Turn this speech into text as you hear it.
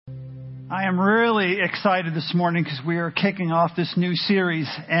I am really excited this morning because we are kicking off this new series,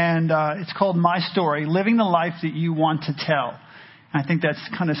 and it's called My Story, Living the Life That You Want to Tell. I think that's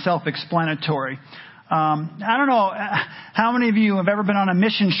kind of self-explanatory. I don't know how many of you have ever been on a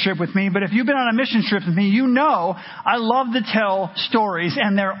mission trip with me, but if you've been on a mission trip with me, you know I love to tell stories,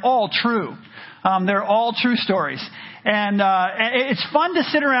 and they're all true. They're all true stories. And it's fun to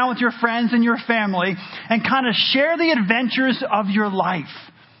sit around with your friends and your family and kind of share the adventures of your life.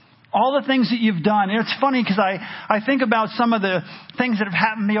 All the things that you've done. And it's funny because I think about some of the things that have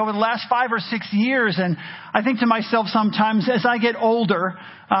happened to me over the last 5 or 6 years. And I think to myself sometimes as I get older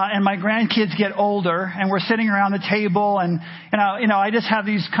and my grandkids get older and we're sitting around the table and I just have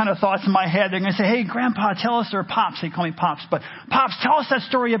these kind of thoughts in my head. They're going to say, hey, Grandpa, tell us, or Pops, they call me Pops, but Pops, tell us that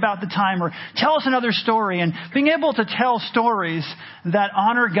story about the time, or tell us another story. And being able to tell stories that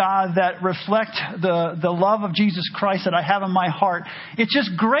honor God, that reflect the love of Jesus Christ that I have in my heart, it's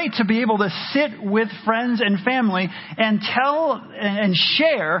just great to be able to sit with friends and family and tell and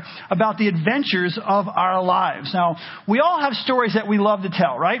share about the adventures of our lives. Now, we all have stories that we love to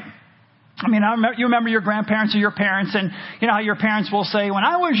tell, right? I mean, you remember your grandparents or your parents, and you know how your parents will say, when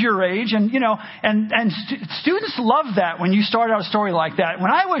I was your age, and students love that when you start out a story like that.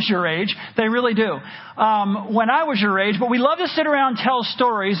 When I was your age, they really do. When I was your age, but we love to sit around and tell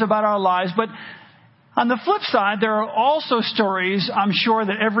stories about our lives, but on the flip side, there are also stories, I'm sure,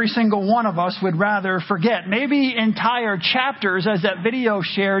 that every single one of us would rather forget. Maybe entire chapters, as that video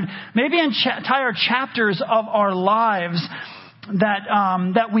shared, maybe entire chapters of our lives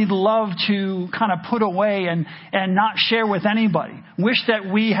that we'd love to kind of put away and not share with anybody. Wish that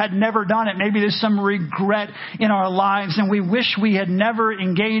we had never done it. Maybe there's some regret in our lives, and we wish we had never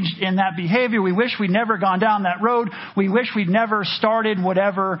engaged in that behavior. We wish we'd never gone down that road. We wish we'd never started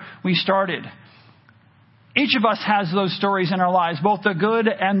whatever we started. Each of us has those stories in our lives, both the good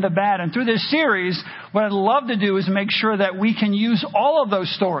and the bad. And through this series, what I'd love to do is make sure that we can use all of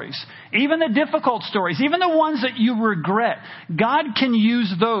those stories, even the difficult stories, even the ones that you regret. God can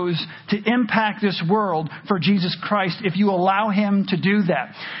use those to impact this world for Jesus Christ if you allow Him to do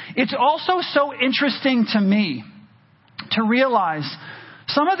that. It's also so interesting to me to realize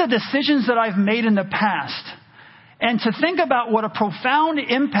some of the decisions that I've made in the past, and to think about what a profound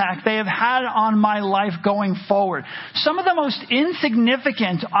impact they have had on my life going forward. Some of the most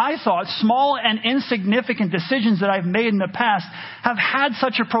insignificant, I thought, small and insignificant decisions that I've made in the past have had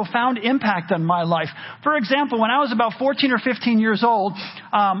such a profound impact on my life. For example, when I was about 14 or 15 years old,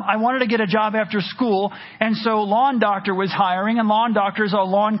 I wanted to get a job after school, and so Lawn Doctor was hiring, and Lawn Doctor is a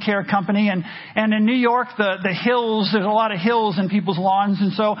lawn care company, and in New York, the hills, there's a lot of hills in people's lawns,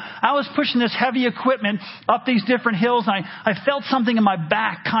 and so I was pushing this heavy equipment up these different hills, and I felt something in my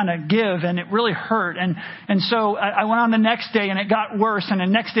back kind of give, and it really hurt. And so I went on the next day, and it got worse, and the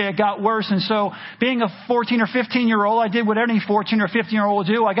next day it got worse. And so being a 14 or 15-year-old, I did what any 14 or 15-year-old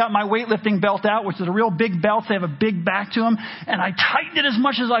do. I got my weightlifting belt out, which is a real big belt. They have a big back to them, and I tightened it as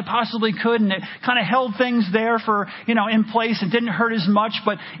much as I possibly could, and it kind of held things there for, in place. It didn't hurt as much,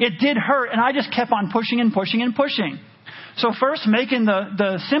 but it did hurt, and I just kept on pushing and pushing and pushing. So first making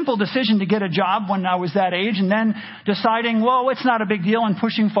the simple decision to get a job when I was that age, and then deciding, well, it's not a big deal, and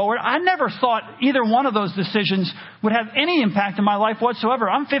pushing forward. I never thought either one of those decisions would have any impact in my life whatsoever.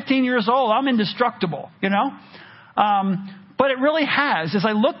 I'm 15 years old. I'm indestructible, But it really has. As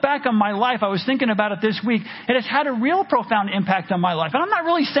I look back on my life, I was thinking about it this week, it has had a real profound impact on my life. And I'm not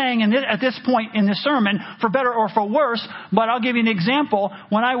really saying at this point in this sermon for better or for worse, but I'll give you an example.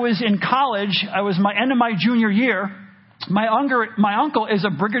 When I was in college, I was my end of my junior year. My uncle is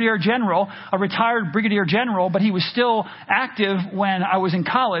a brigadier general, a retired brigadier general, but he was still active when I was in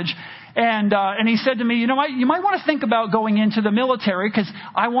college. And he said to me, you know what, you might want to think about going into the military, because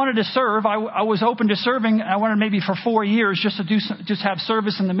I wanted to serve. I was open to serving. I wanted maybe for 4 years just to just have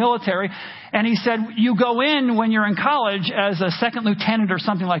service in the military. And he said, you go in when you're in college as a second lieutenant or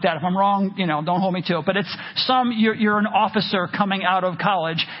something like that. If I'm wrong, don't hold me to it. But it's you're an officer coming out of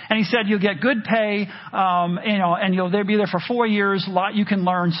college. And he said, you'll get good pay, and you'll be there for 4 years. A lot you can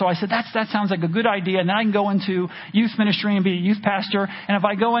learn. So I said, that sounds like a good idea. And then I can go into youth ministry and be a youth pastor. And if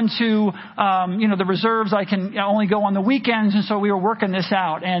I go into the reserves, I can only go on the weekends. And so we were working this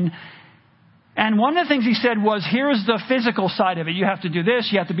out. And one of the things he said was, here's the physical side of it. You have to do this.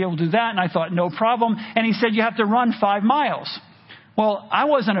 You have to be able to do that. And I thought, no problem. And he said, you have to run 5 miles. Well, I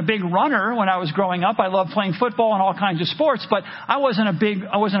wasn't a big runner when I was growing up. I loved playing football and all kinds of sports, but I wasn't a big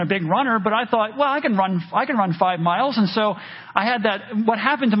runner, but I thought, well, I can run 5 miles. And so I had what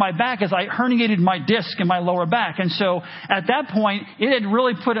happened to my back is I herniated my disc in my lower back. And so at that point, it had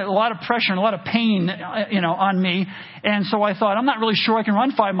really put a lot of pressure and a lot of pain, on me. And so I thought, I'm not really sure I can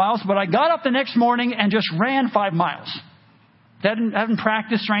run 5 miles, but I got up the next morning and just ran 5 miles. Haven't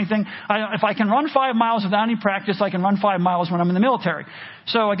practiced or anything. If I can run 5 miles without any practice, I can run 5 miles when I'm in the military.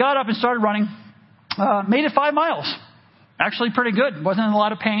 So I got up and started running. Made it 5 miles. Actually pretty good. Wasn't in a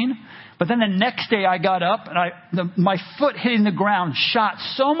lot of pain. But then the next day I got up and my foot hitting the ground shot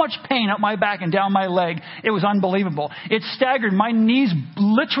so much pain up my back and down my leg. It was unbelievable. It staggered. My knees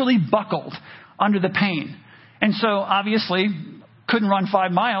literally buckled under the pain. And so obviously couldn't run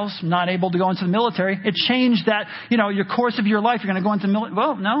 5 miles, not able to go into the military. It changed that, your course of your life. You're going to go into the military.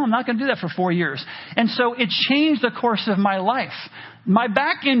 Well, no, I'm not going to do that for 4 years. And so it changed the course of my life. My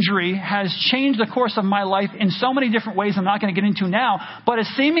back injury has changed the course of my life in so many different ways I'm not going to get into now. But a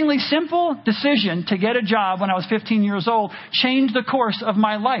seemingly simple decision to get a job when I was 15 years old changed the course of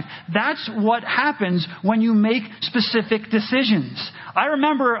my life. That's what happens when you make specific decisions. I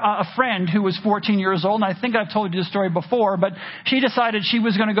remember a friend who was 14 years old, and I think I've told you this story before, but she decided she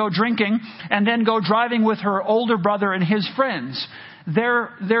was going to go drinking and then go driving with her older brother and his friends.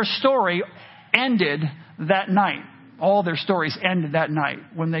 Their story ended that night. All their stories ended that night.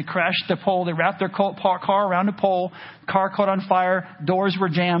 When they crashed the pole, they wrapped their car around a pole, car caught on fire, doors were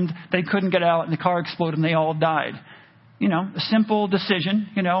jammed, they couldn't get out, and the car exploded, and they all died. A simple decision,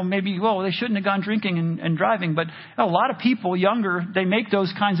 maybe, they shouldn't have gone drinking and driving, but a lot of people younger, they make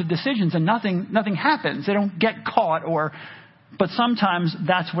those kinds of decisions and nothing happens. They don't get caught but sometimes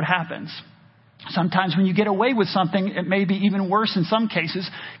that's what happens. Sometimes when you get away with something, it may be even worse in some cases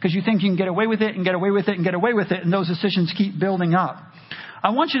because you think you can get away with it and get away with it and get away with it, and those decisions keep building up. I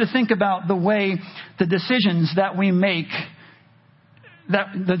want you to think about the way the decisions that we make,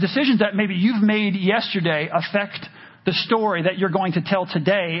 the decisions that maybe you've made yesterday affect the story that you're going to tell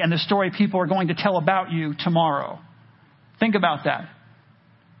today and the story people are going to tell about you tomorrow. Think about that.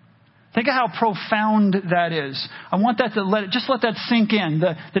 Think of how profound that is. I want that to let that sink in.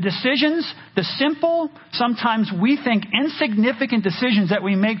 The decisions, the simple, sometimes we think insignificant decisions that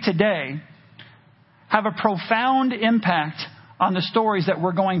we make today have a profound impact on the stories that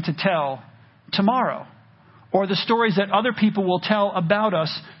we're going to tell tomorrow, or the stories that other people will tell about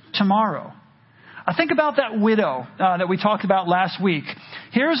us tomorrow. I think about that widow that we talked about last week.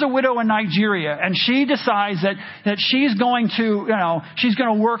 Here's a widow in Nigeria, and she decides that she's going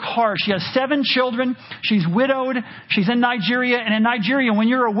to work hard. She has 7 children. She's widowed. She's in Nigeria. And in Nigeria, when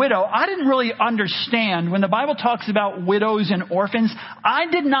you're a widow, I didn't really understand. When the Bible talks about widows and orphans, I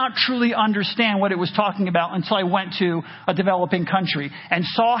did not truly understand what it was talking about until I went to a developing country and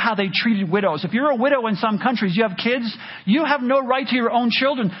saw how they treated widows. If you're a widow in some countries, you have kids, you have no right to your own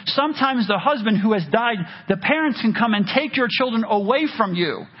children. Sometimes the husband who has died, the parents can come and take your children away from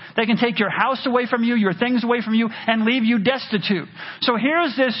you. They can take your house away from you, your things away from you, and leave you destitute. So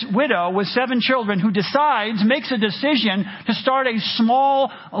here's this widow with 7 children who makes a decision to start a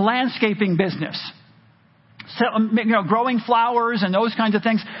small landscaping business. So, growing flowers and those kinds of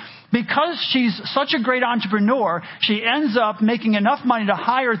things. Because she's such a great entrepreneur, she ends up making enough money to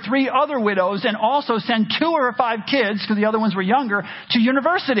hire 3 other widows and also send 2 of her 5 kids, because the other ones were younger, to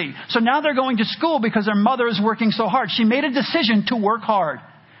university. So now they're going to school because their mother is working so hard. She made a decision to work hard.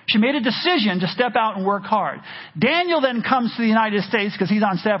 She made a decision to step out and work hard. Daniel then comes to the United States because he's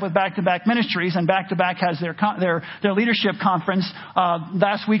on staff with Back to Back Ministries, and Back to Back has their leadership conference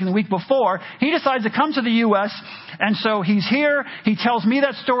last week and the week before. He decides to come to the U.S., and so he's here. He tells me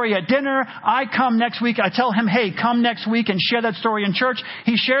that story at dinner. I come next week. I tell him, hey, come next week and share that story in church.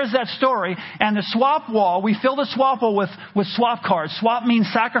 He shares that story, and the swap wall, we fill the swap wall with swap cards. Swap means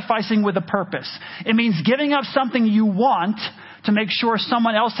sacrificing with a purpose. It means giving up something you want to make sure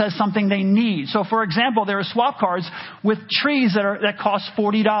someone else has something they need. So, for example, there are swap cards with trees that cost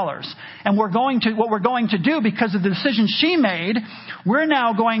 $40. And what we're going to do, because of the decision she made, we're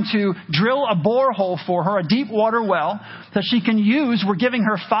now going to drill a borehole for her, a deep water well that she can use. We're giving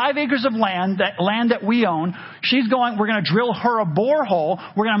her 5 acres of land that we own. We're going to drill her a borehole.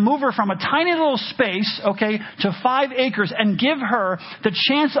 We're going to move her from a tiny little space, to 5 acres and give her the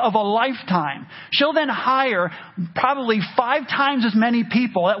chance of a lifetime. She'll then hire probably 5 times as many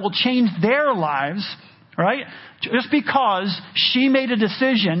people that will change their lives, right? Just because she made a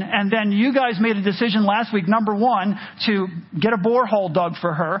decision and then you guys made a decision last week, number one, to get a borehole dug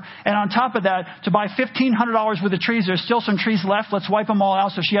for her. And on top of that, to buy $1,500 worth of trees. There's still some trees left. Let's wipe them all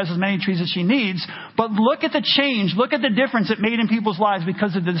out so she has as many trees as she needs. But look at the change. Look at the difference it made in people's lives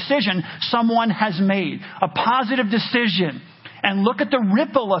because of the decision someone has made. A positive decision. And look at the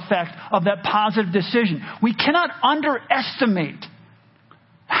ripple effect of that positive decision. We cannot underestimate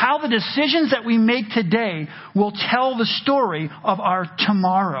how the decisions that we make today will tell the story of our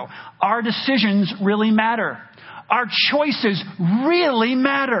tomorrow. Our decisions really matter. Our choices really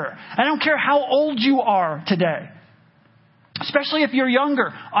matter. I don't care how old you are today. Especially if you're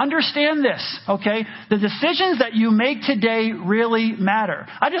younger. Understand this, okay? The decisions that you make today really matter.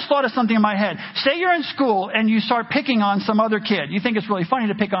 I just thought of something in my head. Say you're in school and you start picking on some other kid. You think it's really funny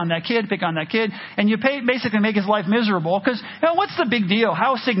to pick on that kid, and you basically make his life miserable because, what's the big deal?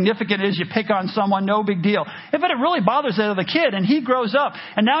 How significant it is you pick on someone? No big deal. If it really bothers the other kid and he grows up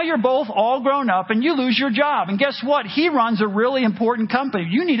and now you're both all grown up and you lose your job. And guess what? He runs a really important company.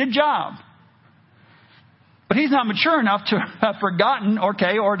 You need a job. But he's not mature enough to have forgotten, or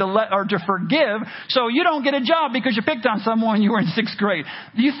to forgive. So you don't get a job because you picked on someone when you were in 6th grade.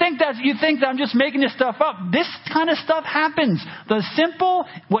 You think that I'm just making this stuff up? This kind of stuff happens. The simple,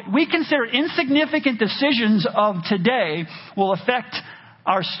 what we consider insignificant decisions of today will affect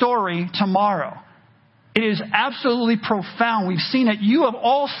our story tomorrow. It is absolutely profound. We've seen it. You have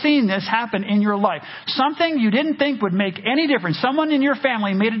all seen this happen in your life. Something you didn't think would make any difference. Someone in your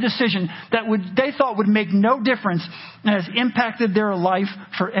family made a decision that they thought would make no difference and has impacted their life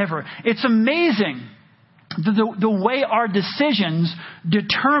forever. It's amazing the way our decisions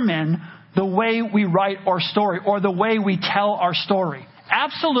determine the way we write our story or the way we tell our story.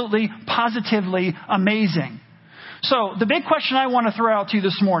 Absolutely, positively amazing. So the big question I want to throw out to you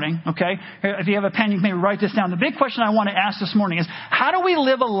this morning, okay, if you have a pen, you can maybe write this down. The big question I want to ask this morning is, how do we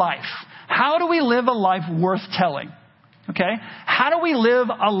live a life? How do we live a life worth telling? Okay? How do we live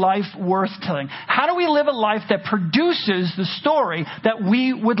a life worth telling? How do we live a life that produces the story that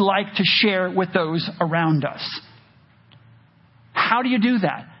we would like to share with those around us? How do you do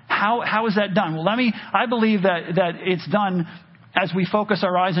that? How is that done? Well, I believe that it's done as we focus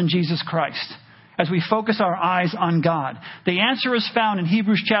our eyes on Jesus Christ. As we focus our eyes on God. The answer is found in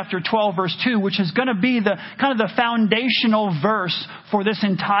Hebrews chapter 12, verse 2, which is going to be the kind of the foundational verse for this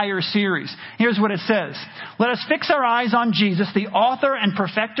entire series. Here's what it says. Let us fix our eyes on Jesus, the author and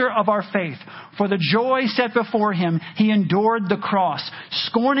perfecter of our faith. For the joy set before him, he endured the cross,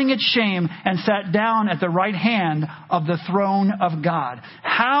 scorning its shame, and sat down at the right hand of the throne of God.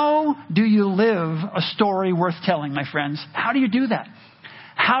 How do you live a story worth telling, my friends? How do you do that?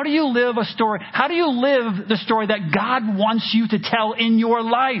 How do you live a story? How do you live the story that God wants you to tell in your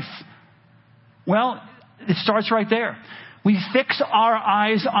life? Well, it starts right there. We fix our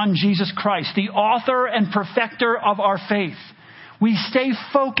eyes on Jesus Christ, the author and perfecter of our faith. We stay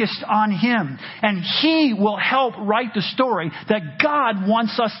focused on him, and he will help write the story that God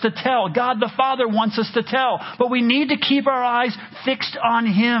wants us to tell. God the Father wants us to tell. But we need to keep our eyes fixed on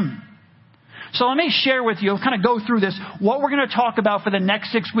him. So let me share with you, kind of go through this, what we're going to talk about for the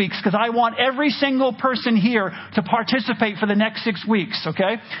next 6 weeks, because I want every single person here to participate for the next 6 weeks,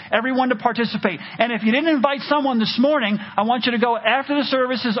 okay? Everyone to participate. And if you didn't invite someone this morning, I want you to go after the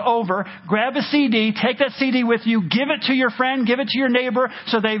service is over, grab a CD, take that CD with you, give it to your friend, give it to your neighbor,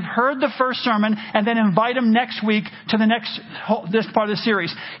 so they've heard the first sermon, and then invite them next week to this part of the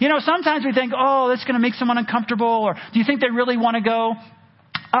series. Sometimes we think, that's going to make someone uncomfortable, or do you think they really want to go?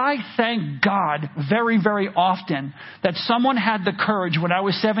 I thank God very, very often that someone had the courage when I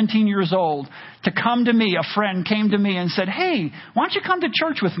was 17 years old to come to me. A friend came to me and said, hey, why don't you come to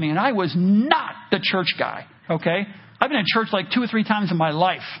church with me? And I was not the church guy, okay? I've been in church like 2 or 3 times in my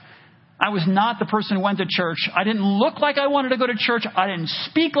life. I was not the person who went to church. I didn't look like I wanted to go to church. I didn't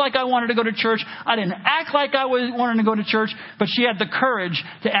speak like I wanted to go to church. I didn't act like I wanted to go to church. But she had the courage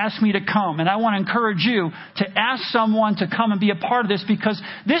to ask me to come. And I want to encourage you to ask someone to come and be a part of this, because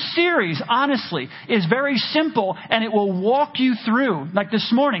this series, honestly, is very simple and it will walk you through. Like this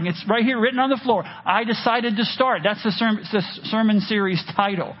morning, it's right here written on the floor. I decided to start. That's the sermon series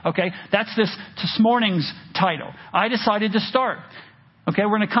title. Okay, that's this morning's title. I decided to start. Okay,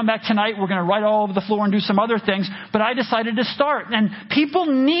 we're going to come back tonight. We're going to write all over the floor and do some other things. But I decided to start. And people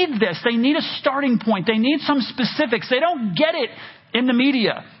need this. They need a starting point. They need some specifics. They don't get it in the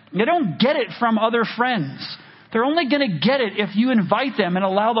media. They don't get it from other friends. They're only going to get it if you invite them and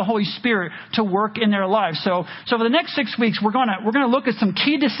allow the Holy Spirit to work in their lives. So for the next 6 weeks, we're going to look at some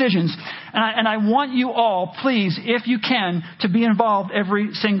key decisions. And I want you all, please, if you can, to be involved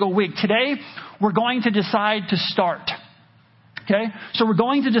every single week. Today, we're going to decide to start. Okay? So we're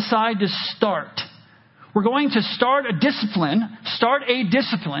going to decide to start. We're going to start a discipline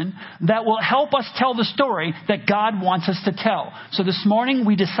that will help us tell the story that God wants us to tell. So this morning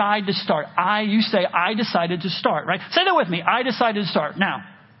we decide to start. You say, I decided to start, right? Say that with me. I decided to start. Now.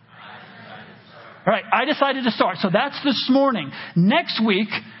 All right. I decided to start. So that's this morning. Next week,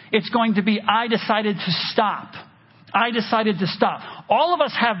 it's going to be, I decided to stop. I decided to stop. All of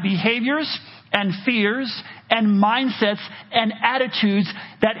us have behaviors and fears and mindsets and attitudes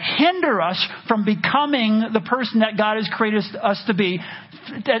that hinder us from becoming the person that God has created us to be,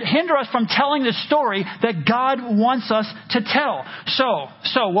 that hinder us from telling the story that God wants us to tell.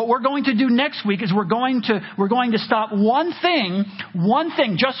 So what we're going to do next week is we're going to stop one thing,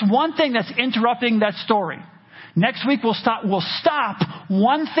 just one thing that's interrupting that story. Next week we'll stop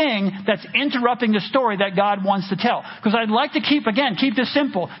one thing that's interrupting the story that God wants to tell. Because I'd like to keep this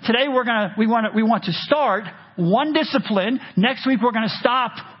simple. Today we want to start one discipline. Next week we're going to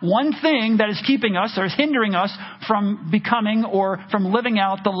stop one thing that is keeping us or is hindering us from becoming or from living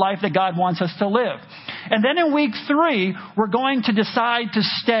out the life that God wants us to live. And then in week 3, we're going to decide to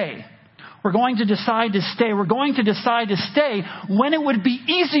stay. We're going to decide to stay. We're going to decide to stay when it would be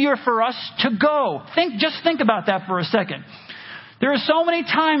easier for us to go. Just think about that for a second. There are so many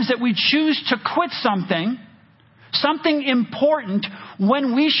times that we choose to quit something important,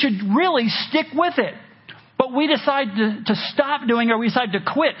 when we should really stick with it. But we decide to stop doing it, or we decide to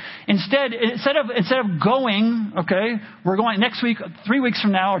quit. Instead of going, okay, we're going next week, 3 weeks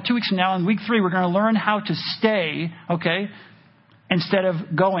from now, or 2 weeks from now, in week 3, we're going to learn how to stay, okay, instead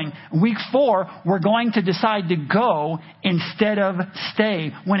of going. Week 4, we're going to decide to go instead of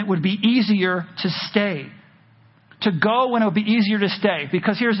stay, when it would be easier to stay. To go when it would be easier to stay.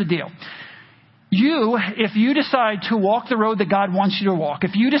 Because here's the deal. If you decide to walk the road that God wants you to walk,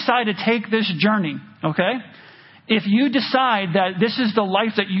 if you decide to take this journey, okay, if you decide that this is the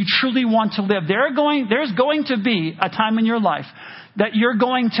life that you truly want to live, there's going to be a time in your life that you're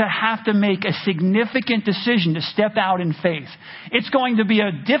going to have to make a significant decision to step out in faith. It's going to be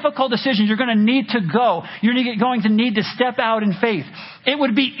a difficult decision. You're going to need to go. You're going to need to step out in faith. It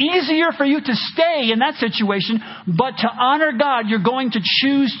would be easier for you to stay in that situation, but to honor God, you're going to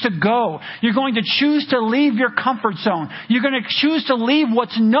choose to go. You're going to choose to leave your comfort zone. You're going to choose to leave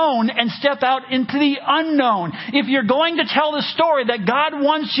what's known and step out into the unknown. If you're going to tell the story that God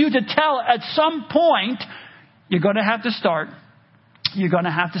wants you to tell at some point, you're going to have to start. You're going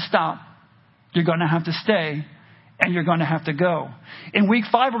to have to stop. You're going to have to stay. And you're going to have to go. In week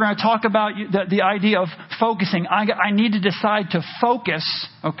 5, we're going to talk about the idea of focusing. I need to decide to focus,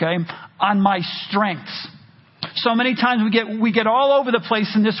 okay, on my strengths. So many times we get all over the place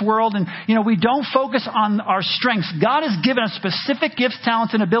in this world, and we don't focus on our strengths. God has given us specific gifts,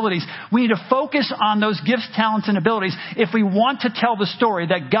 talents, and abilities. We need to focus on those gifts, talents, and abilities if we want to tell the story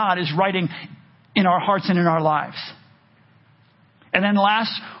that God is writing in our hearts and in our lives. And then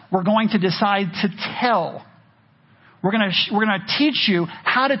last, we're going to decide to tell. We're going to teach you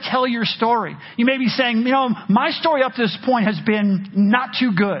how to tell your story. You may be saying, my story up to this point has been not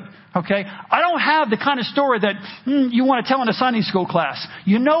too good. Okay? I don't have the kind of story that you want to tell in a Sunday school class.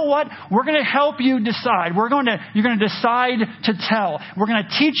 You know what? We're going to help you decide. You're going to decide to tell. We're going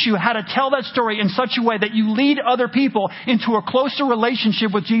to teach you how to tell that story in such a way that you lead other people into a closer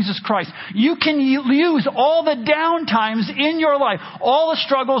relationship with Jesus Christ. You can use all the downtimes in your life, all the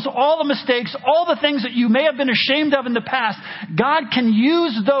struggles, all the mistakes, all the things that you may have been ashamed of in the past. God can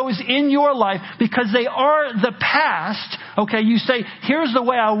use those in your life because they are the past. Okay, you say, here's the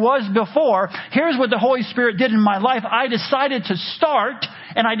way I was before. Here's what the Holy Spirit did in my life. I decided to start,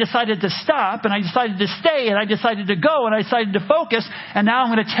 and I decided to stop, and I decided to stay, and I decided to go, and I decided to focus, and now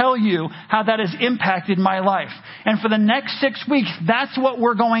I'm going to tell you how that has impacted my life. And for the next 6 weeks, that's what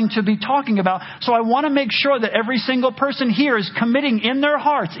we're going to be talking about. So I want to make sure that every single person here is committing in their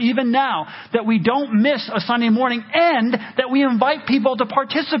hearts, even now, that we don't miss a Sunday morning, and that we invite people to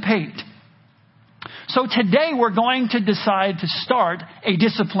participate. So today we're going to decide to start a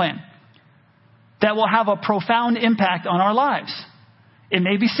discipline that will have a profound impact on our lives. It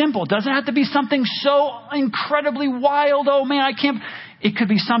may be simple. It doesn't have to be something so incredibly wild. Oh man, I can't. It could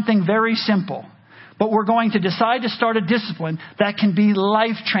be something very simple. But we're going to decide to start a discipline that can be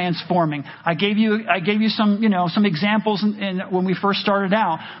life transforming. I gave you some examples when we first started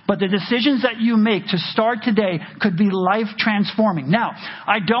out. But the decisions that you make to start today could be life transforming. Now,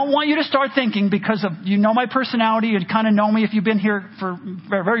 I don't want you to start thinking, because of my personality, you kind of know me if you've been here for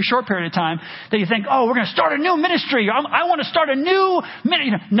a very short period of time, that you think, we're going to start a new ministry. I want to start a new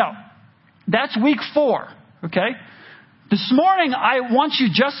ministry. No, that's week 4. Okay. This morning, I want you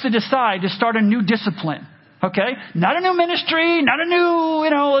just to decide to start a new discipline. Okay? Not a new ministry, not a new,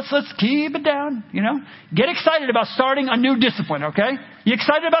 let's keep it down, Get excited about starting a new discipline, okay? You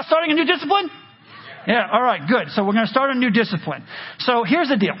excited about starting a new discipline? Yeah, all right, good. So we're going to start a new discipline. So here's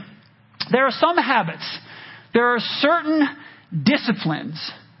the deal. There are some habits. There are certain disciplines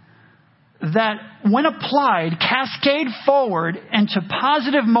that, when applied, cascade forward into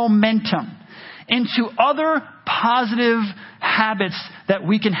positive momentum, into other positive habits that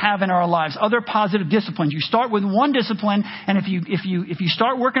we can have in our lives, other positive disciplines. You start with one discipline, and if you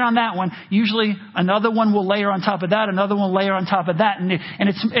start working on that one, usually another one will layer on top of that, another one will layer on top of that, and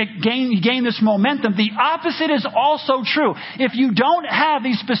you gain this momentum. The opposite is also true. If you don't have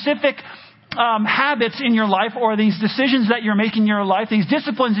these specific habits in your life, or these decisions that you're making in your life, these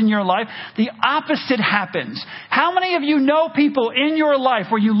disciplines in your life, the opposite happens. How many of you know people in your life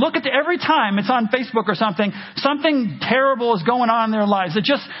where you look at every time it's on Facebook or something terrible is going on in their lives? It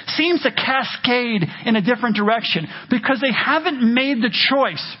just seems to cascade in a different direction because they haven't made the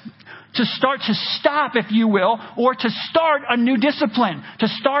choice to stop, if you will, or to start a new discipline, to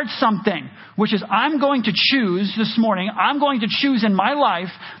start something, which is I'm going to choose this morning, I'm going to choose in my life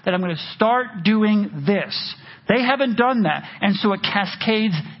that I'm going to start doing this. They haven't done that. And so it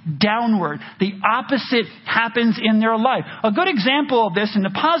cascades downward. The opposite happens in their life. A good example of this in the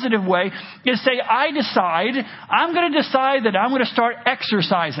positive way is, say, I'm going to decide that I'm going to start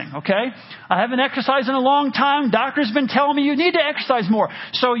exercising, okay? I haven't exercised in a long time. Doctor's been telling me you need to exercise more.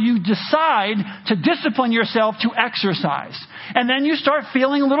 So you decide to discipline yourself to exercise. And then you start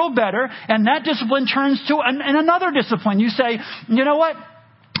feeling a little better, and that discipline turns to another discipline. You say, you know what?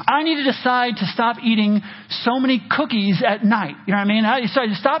 I need to decide to stop eating so many cookies at night. You know what I mean? I decided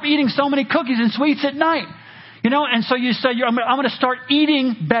to stop eating so many cookies and sweets at night. And so you say, I'm going to start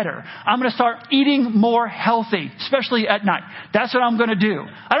eating better. I'm going to start eating more healthy, especially at night. That's what I'm going to do.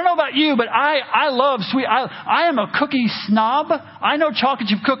 I don't know about you, but I love sweet. I am a cookie snob. I know chocolate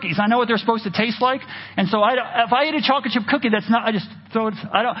chip cookies. I know what they're supposed to taste like. And so if I eat a chocolate chip cookie, I just throw it.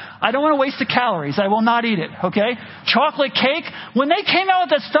 I don't want to waste the calories. I will not eat it. Okay? Chocolate cake. When they came out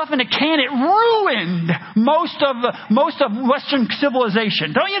with that stuff in a can, it ruined most of Western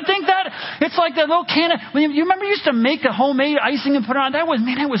civilization. Don't you think that? It's like that little can of, you remember you used to make a homemade icing and put it on? That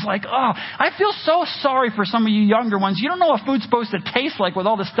was like, I feel so sorry for some of you younger ones. You don't know what food's supposed to taste like with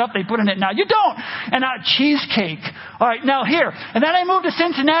all the stuff they put in it now. You don't. And cheesecake. All right, now here. And then I moved to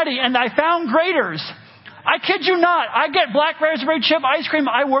Cincinnati and I found Grater's. I kid you not. I get black raspberry chip ice cream.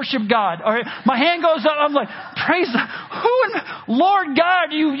 I worship God. All right. My hand goes up. I'm like, praise Lord God,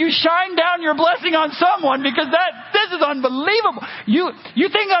 you shine down your blessing on someone because this is unbelievable. You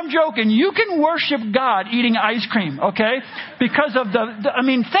think I'm joking. You can worship God eating ice cream, okay? Because of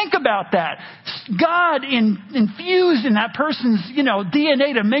think about that. God infused in that person's,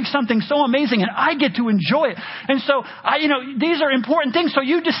 DNA to make something so amazing, and I get to enjoy it. And so, these are important things. So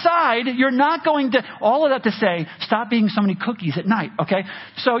you decide you're not going to, all of that to say, stop eating so many cookies at night, okay?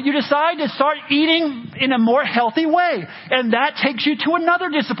 So you decide to start eating in a more healthy way. And that takes you to another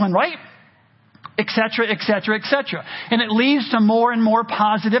discipline, right? Etc., etc., etc. And it leads to more and more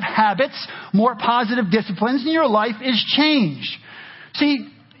positive habits, more positive disciplines, and your life is changed. See,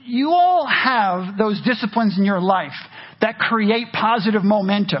 you all have those disciplines in your life that create positive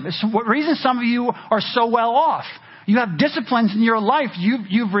momentum. It's the reason some of you are so well off. You have disciplines in your life.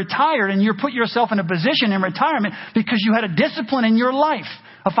 You've retired and you put yourself in a position in retirement because you had a discipline in your life,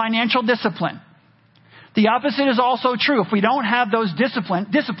 a financial discipline. The opposite is also true. If we don't have those disciplines,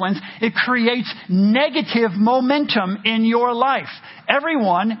 it creates negative momentum in your life.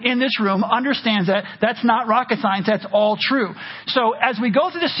 Everyone in this room understands that. That's not rocket science. That's all true. So as we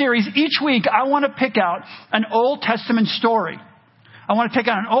go through the series, each week I want to pick out an Old Testament story. I want to pick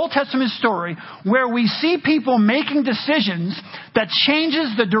out an Old Testament story where we see people making decisions that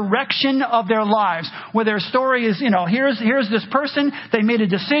changes the direction of their lives. Where their story is, here's this person, they made a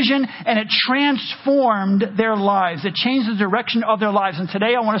decision and it transformed their lives. It changed the direction of their lives. And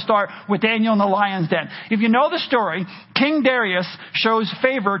today I want to start with Daniel in the lion's den. If you know the story, King Darius shows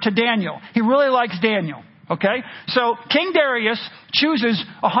favor to Daniel. He really likes Daniel. Okay? So King Darius chooses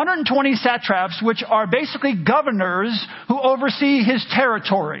 120 satraps, which are basically governors who oversee his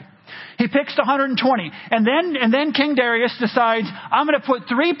territory. He picks the 120. And then King Darius decides, I'm going to put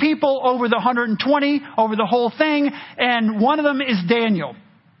 3 people over the 120, over the whole thing, and one of them is Daniel.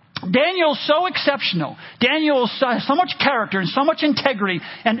 Daniel's so exceptional. Daniel has so much character and so much integrity,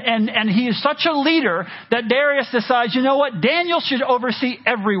 and he is such a leader that Darius decides, you know what? Daniel should oversee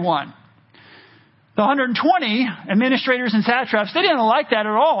everyone. The 120 administrators and satraps, they didn't like that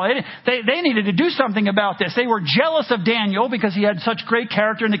at all. They needed to do something about this. They were jealous of Daniel because he had such great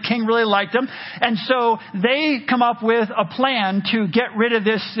character and the king really liked him. And so they come up with a plan to get rid of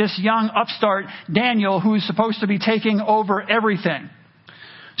this young upstart Daniel, who's supposed to be taking over everything.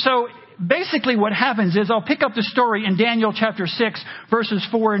 So basically what happens is, I'll pick up the story in Daniel chapter 6, verses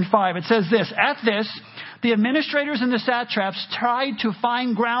 4 and 5. It says this: At this, the administrators and the satraps tried to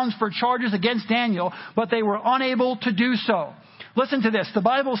find grounds for charges against Daniel, but they were unable to do so. Listen to this. The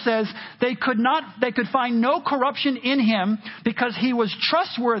Bible says they could find no corruption in him because he was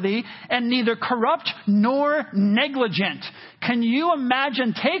trustworthy and neither corrupt nor negligent. Can you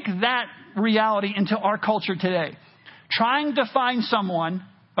imagine? Take that reality into our culture today. Trying to find someone,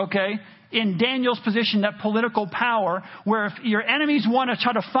 okay, in Daniel's position, that political power, where if your enemies want to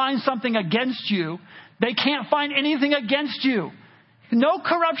try to find something against you, they can't find anything against you. No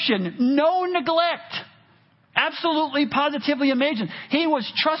corruption, no neglect. Absolutely, positively amazing. He was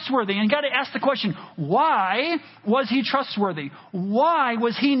trustworthy. And you got to ask the question, why was he trustworthy? Why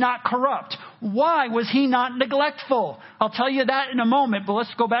was he not corrupt? Why was he not neglectful? I'll tell you that in a moment, but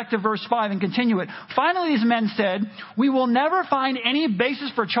let's go back to verse 5 and continue it. Finally, these men said, we will never find any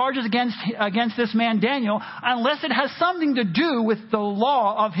basis for charges against this man Daniel unless it has something to do with the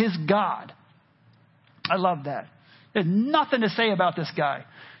law of his God. I love that. There's nothing to say about this guy.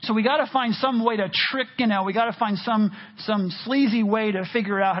 So we got to find some way to trick, we got to find some sleazy way to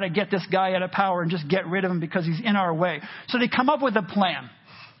figure out how to get this guy out of power and just get rid of him because he's in our way. So they come up with a plan.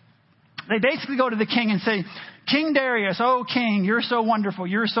 They basically go to the king and say, King Darius, oh king, you're so wonderful.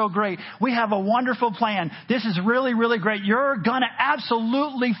 You're so great. We have a wonderful plan. This is really, really great. You're going to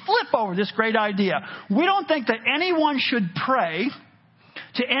absolutely flip over this great idea. We don't think that anyone should pray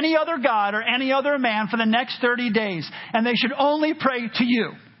to any other god or any other man for the next 30 days. And they should only pray to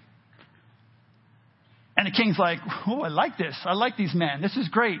you. And the king's like, oh, I like this. I like these men. This is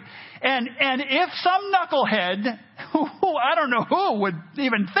great. And if some knucklehead, I don't know who would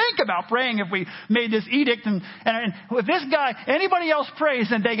even think about praying if we made this edict, and if this guy, anybody else prays,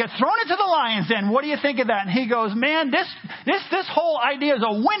 then they get thrown into the lion's den. What do you think of that? And he goes, man, this whole idea is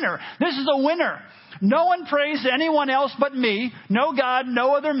a winner. This is a winner. No one prays to anyone else but me. No God,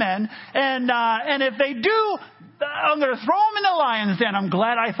 no other men. And if they do, I'm going to throw them in the lion's den. I'm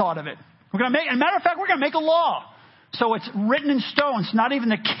glad I thought of it. As a matter of fact, we're going to make a law. So it's written in stone. So not even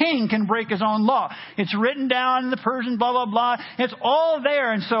the king can break his own law. It's written down in the Persian, blah, blah, blah. It's all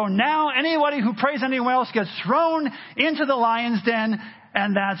there. And so now anybody who prays anyone else gets thrown into the lion's den.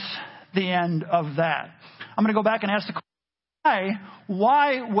 And that's the end of that. I'm going to go back and ask the question,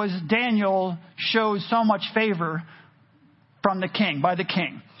 why was Daniel showed so much favor from the king, by the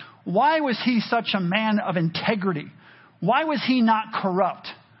king? Why was he such a man of integrity? Why was he not corrupt?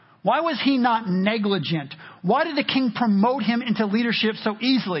 Why was he not negligent? Why did the king promote him into leadership so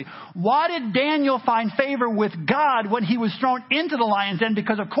easily? Why did Daniel find favor with God when he was thrown into the lion's den?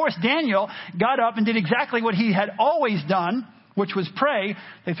 Because, of course, Daniel got up and did exactly what he had always done, which was pray.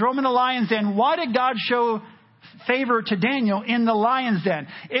 They throw him in the lion's den. Why did God show favor to Daniel in the lion's den?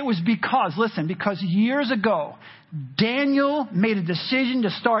 It was because years ago, Daniel made a decision to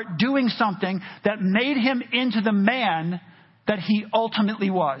start doing something that made him into the man that he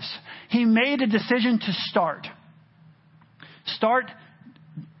ultimately was. He made a decision to start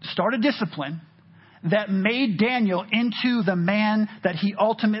a discipline that made Daniel into the man that he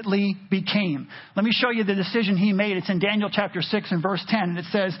ultimately became. Let me show you the decision he made. It's in Daniel chapter 6 and verse 10. And it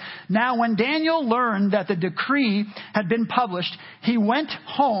says, now when Daniel learned that the decree had been published, he went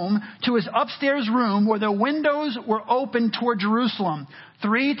home to his upstairs room where the windows were open toward Jerusalem.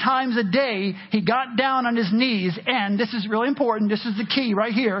 3 times a day, he got down on his knees, and this is really important, this is the key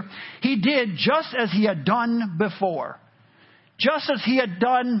right here, he did just as he had done before. Just as he had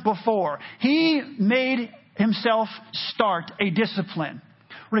done before. He made himself start a discipline.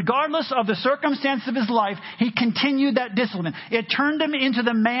 Regardless of the circumstance of his life, he continued that discipline. It turned him into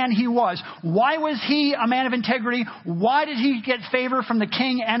the man he was. Why was he a man of integrity? Why did he get favor from the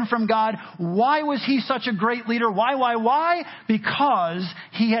king and from God? Why was he such a great leader? Why? Because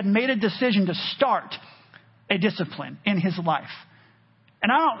he had made a decision to start a discipline in his life.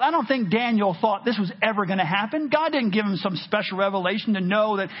 And I don't think Daniel thought this was ever going to happen. God didn't give him some special revelation to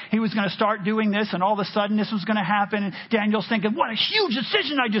know that he was going to start doing this and all of a sudden this was going to happen. And Daniel's thinking, what a huge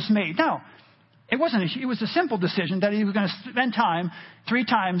decision I just made. No, it wasn't. It was a simple decision that he was going to spend time 3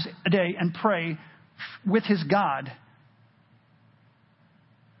 times a day and pray with his God.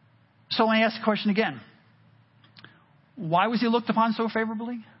 So let me ask the question again. Why was he looked upon so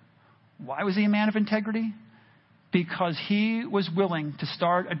favorably? Why was he a man of integrity? Because he was willing to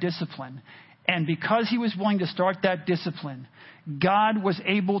start a discipline And because he was willing to start that discipline, God was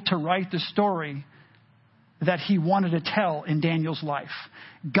able to write the story that he wanted to tell in Daniel's life.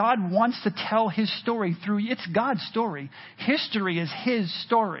 God wants to tell his story through, it's God's story. History is his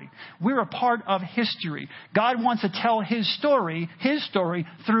story. We're a part of history. God wants to tell his story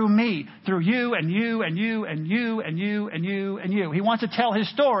through me, through you and you and you and you and you and you and you. He wants to tell his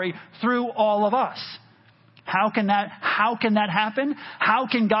story through all of us. How can that happen? How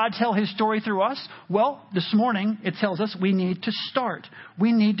can God tell his story through us? Well, this morning it tells us we need to start.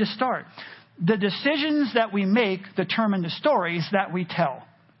 We need to start. The decisions that we make determine the stories that we tell.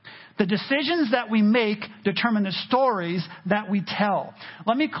 The decisions that we make determine the stories that we tell.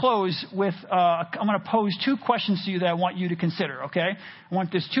 Let me close with, I'm going to pose two questions to you that I want you to consider, okay?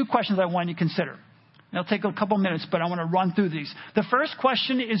 There's two questions I want you to consider. It'll take a couple minutes, but I want to run through these. The first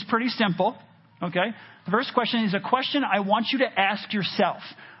question is pretty simple, okay? The first question is a question I want you to ask yourself.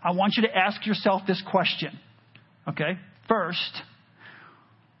 I want you to ask yourself this question, okay? First,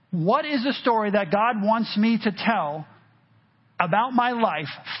 what is the story that God wants me to tell about my life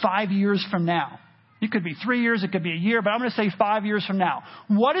 5 years from now? It could be 3 years, it could be a year, but I'm going to say 5 years from now.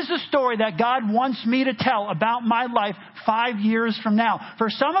 What is the story that God wants me to tell about my life 5 years from now? For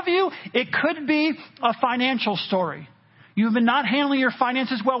some of you, it could be a financial story. You've been not handling your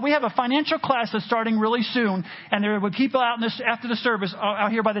finances well. We have a financial class that's starting really soon, and there will be people out after the service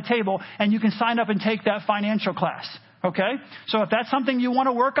out here by the table, and you can sign up and take that financial class. Okay? So if that's something you want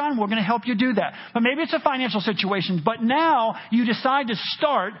to work on, we're going to help you do that. But maybe it's a financial situation. But now you decide to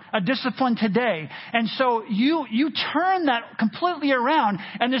start a discipline today. And so you turn that completely around.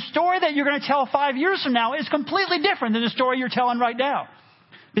 And the story that you're going to tell 5 years from now is completely different than the story you're telling right now.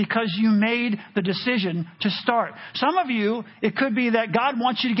 Because you made the decision to start. Some of you, it could be that God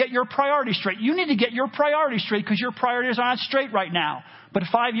wants you to get your priorities straight. You need to get your priorities straight because your priorities are not straight right now. But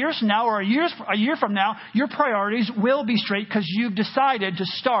 5 years from now or a year from now, your priorities will be straight because you've decided to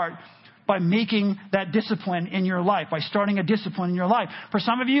start by making that discipline in your life, by starting a discipline in your life. For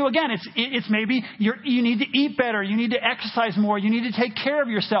some of you, again, it's maybe you need to eat better, you need to exercise more, you need to take care of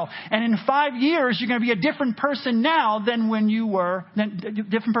yourself. And in 5 years, you're going to be a different person now than when you were,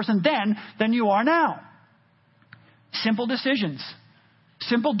 different person then than you are now. Simple decisions,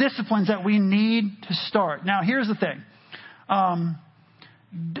 simple disciplines that we need to start. Now, here's the thing.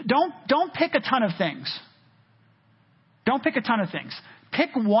 Don't pick a ton of things. Don't pick a ton of things.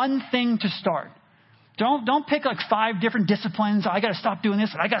 Pick one thing to start. Don't pick like 5 different disciplines. I got to stop doing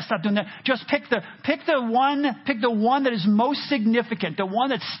this. I got to stop doing that. Just pick the one that is most significant, the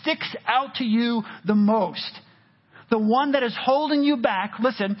one that sticks out to you the most. The one that is holding you back,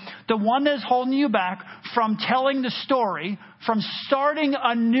 listen, the one that is holding you back from telling the story, from starting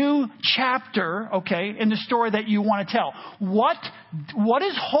a new chapter, okay, in the story that you want to tell. What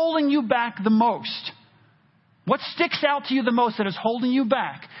is holding you back the most? What sticks out to you the most that is holding you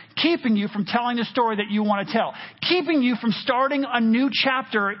back, keeping you from telling the story that you want to tell, keeping you from starting a new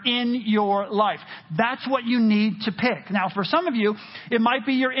chapter in your life? That's what you need to pick. Now, for some of you, it might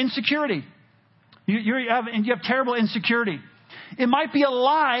be your insecurity. You have terrible insecurity. It might be a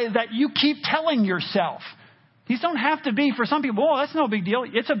lie that you keep telling yourself. These don't have to be for some people. Oh, that's no big deal.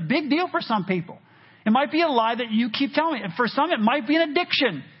 It's a big deal for some people. It might be a lie that you keep telling. And for some, it might be an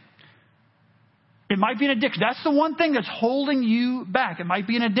addiction. It might be an addiction. That's the one thing that's holding you back. It might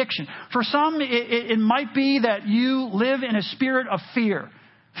be an addiction. For some, it might be that you live in a spirit of fear.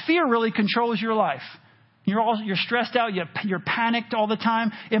 Fear really controls your life. You're stressed out. You're panicked all the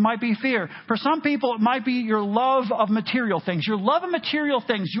time. It might be fear. For some people, it might be your love of material things. Your love of material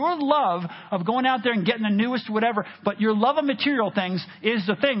things. Your love of going out there and getting the newest whatever. But your love of material things is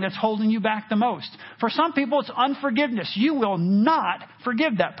the thing that's holding you back the most. For some people, it's unforgiveness. You will not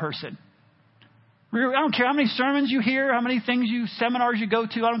forgive that person. I don't care how many sermons you hear, how many seminars you go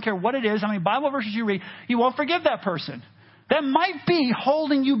to. I don't care what it is, how many Bible verses you read. You won't forgive that person. That might be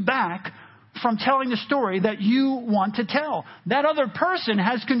holding you back from telling the story that you want to tell. That other person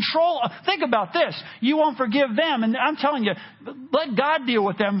has control. Think about this. You won't forgive them. And I'm telling you, let God deal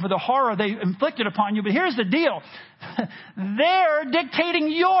with them for the horror they inflicted upon you. But here's the deal. They're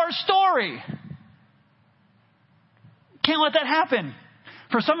dictating your story. Can't let that happen.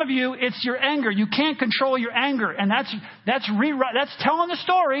 For some of you, it's your anger. You can't control your anger. And that's telling the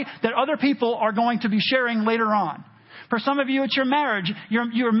story that other people are going to be sharing later on. For some of you, it's your marriage.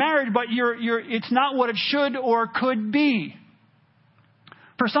 You're married, but it's not what it should or could be.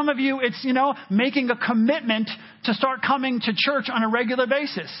 For some of you, it's, making a commitment to start coming to church on a regular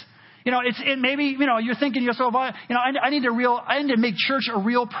basis. Maybe you're thinking to yourself, I need to make church a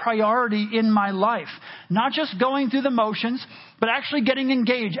real priority in my life. Not just going through the motions, but actually getting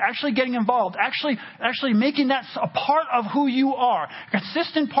engaged, actually getting involved, actually making that a part of who you are, a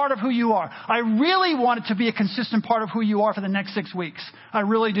consistent part of who you are. I really want it to be a consistent part of who you are for the next 6 weeks. I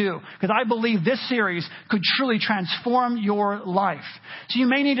really do, because I believe this series could truly transform your life. So you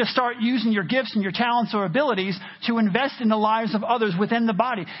may need to start using your gifts and your talents or abilities to invest in the lives of others within the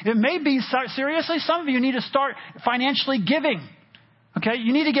body. It may be, seriously, some of you need to start financially giving. Okay?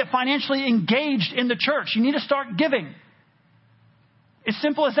 You need to get financially engaged in the church. You need to start giving. It's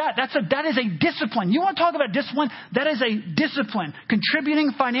simple as that. That is a discipline. You want to talk about discipline? That is a discipline.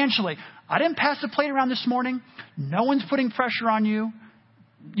 Contributing financially. I didn't pass the plate around this morning. No one's putting pressure on you.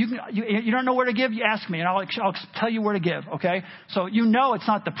 You don't know where to give, you ask me, and I'll tell you where to give, okay? So you know it's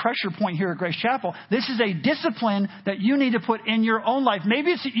not the pressure point here at Grace Chapel. This is a discipline that you need to put in your own life.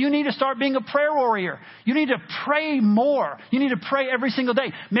 Maybe you need to start being a prayer warrior. You need to pray more. You need to pray every single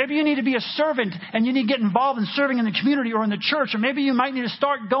day. Maybe you need to be a servant, and you need to get involved in serving in the community or in the church. Or maybe you might need to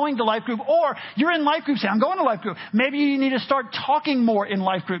start going to life group. Or you're in life group, say, I'm going to life group. Maybe you need to start talking more in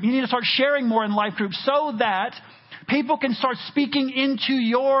life group. You need to start sharing more in life group so that people can start speaking into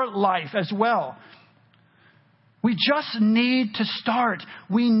your life as well. We just need to start.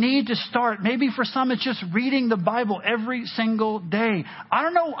 We need to start. Maybe for some, it's just reading the Bible every single day. I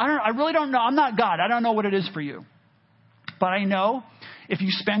don't know. I really don't know. I'm not God. I don't know what it is for you. But I know if you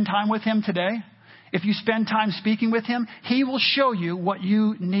spend time with Him today, if you spend time speaking with Him, He will show you what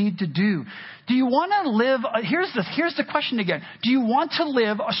you need to do. Do you want to live? Here's the question again. Do you want to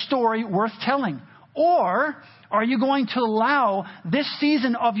live a story worth telling? Or are you going to allow this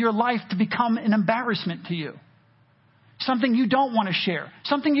season of your life to become an embarrassment to you? Something you don't want to share.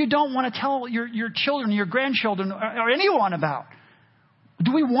 Something you don't want to tell your children, your grandchildren, or anyone about.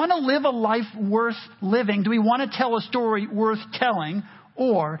 Do we want to live a life worth living? Do we want to tell a story worth telling?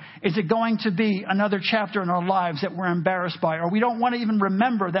 Or is it going to be another chapter in our lives that we're embarrassed by? Or we don't want to even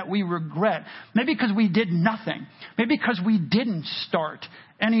remember that we regret? Maybe because we did nothing. Maybe because we didn't start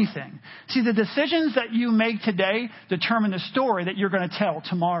anything. See, the decisions that you make today determine the story that you're going to tell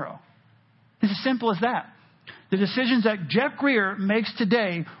tomorrow. It's as simple as that. The decisions that Jeff Greer makes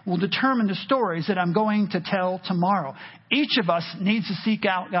today will determine the stories that I'm going to tell tomorrow. Each of us needs to seek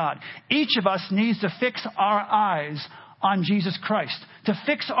out God. Each of us needs to fix our eyes on Jesus Christ, to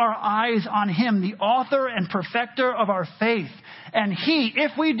fix our eyes on Him, the author and perfecter of our faith. And He,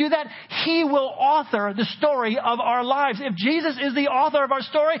 if we do that, He will author the story of our lives. If Jesus is the author of our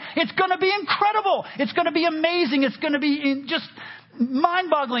story, it's going to be incredible. It's going to be amazing. It's going to be just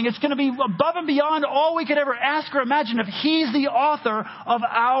mind-boggling. It's going to be above and beyond all we could ever ask or imagine if He's the author of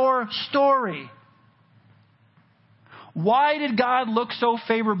our story. Why did God look so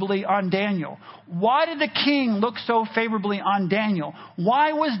favorably on Daniel? Why did the king look so favorably on Daniel?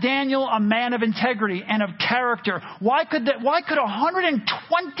 Why was Daniel a man of integrity and of character? Why could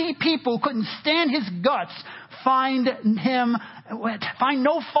 120 people who couldn't stand his guts find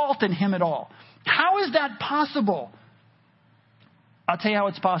no fault in him at all? How is that possible? I'll tell you how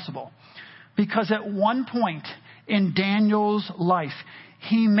it's possible. Because at one point in Daniel's life,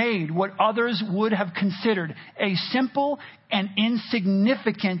 he made what others would have considered a simple and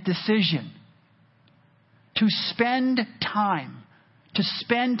insignificant decision to spend time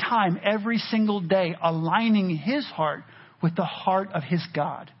every single day aligning his heart with the heart of his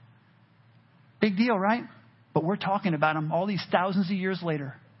God. Big deal, right? But we're talking about him all these thousands of years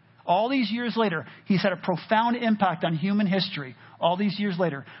later. All these years later, he's had a profound impact on human history. All these years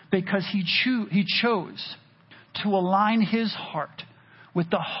later, because he chose to align his heart with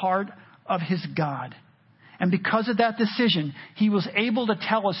the heart of his God. And because of that decision, he was able to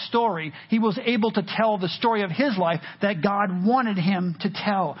tell a story. He was able to tell the story of his life that God wanted him to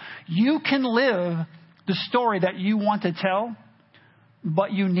tell. You can live the story that you want to tell,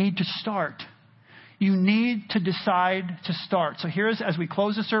 but you need to start. You need to decide to start. So as we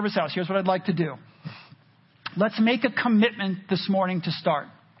close the service out, here's what I'd like to do. Let's make a commitment this morning to start.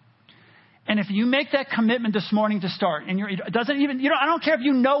 And if you make that commitment this morning to start, and I don't care if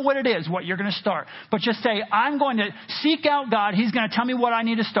you know what it is, what you're going to start, but just say, I'm going to seek out God. He's going to tell me what I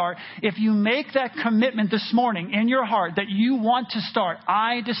need to start. If you make that commitment this morning in your heart that you want to start,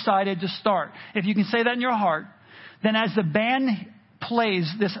 I decided to start. If you can say that in your heart, then as the band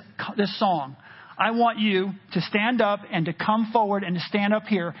plays this song, I want you to stand up and to come forward and to stand up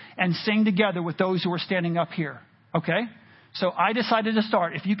here and sing together with those who are standing up here. Okay? So I decided to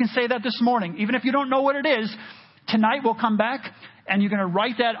start. If you can say that this morning, even if you don't know what it is, tonight we'll come back and you're going to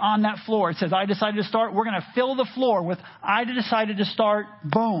write that on that floor. It says, I decided to start. We're going to fill the floor with, I decided to start.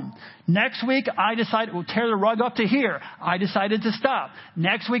 Boom. Next week, I decided, we'll tear the rug up to here. I decided to stop.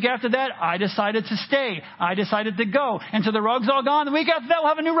 Next week after that, I decided to stay. I decided to go. And so the rug's all gone. The week after that, we'll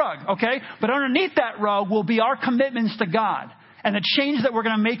have a new rug. Okay? But underneath that rug will be our commitments to God and the change that we're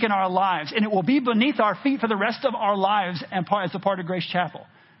going to make in our lives. And it will be beneath our feet for the rest of our lives and as a part of Grace Chapel.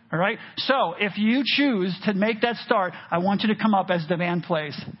 All right? So if you choose to make that start, I want you to come up as the band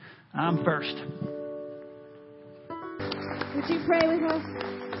plays. I'm first. Would you pray with us?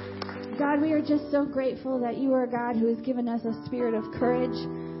 God, we are just so grateful that you are a God who has given us a spirit of courage,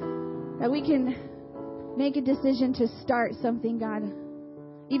 that we can make a decision to start something, God.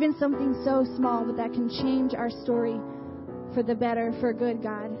 Even something so small, but that can change our story for the better, for good,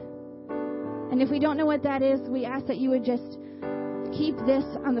 God. And if we don't know what that is, we ask that you would just keep this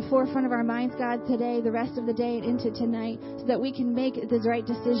on the forefront of our minds, God, today, the rest of the day, and into tonight, so that we can make the right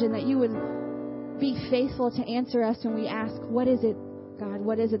decision, that you would be faithful to answer us when we ask, what is it, God,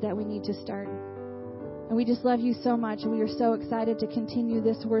 what is it that we need to start? And we just love you so much, and we are so excited to continue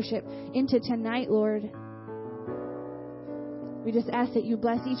this worship into tonight, Lord. We just ask that you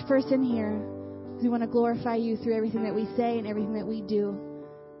bless each person here. We want to glorify you through everything that we say and everything that we do.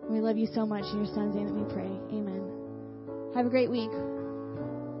 And we love you so much. In your son's name that we pray. Amen. Have a great week.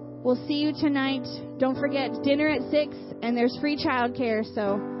 We'll see you tonight. Don't forget, dinner at 6, and there's free childcare,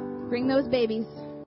 so bring those babies.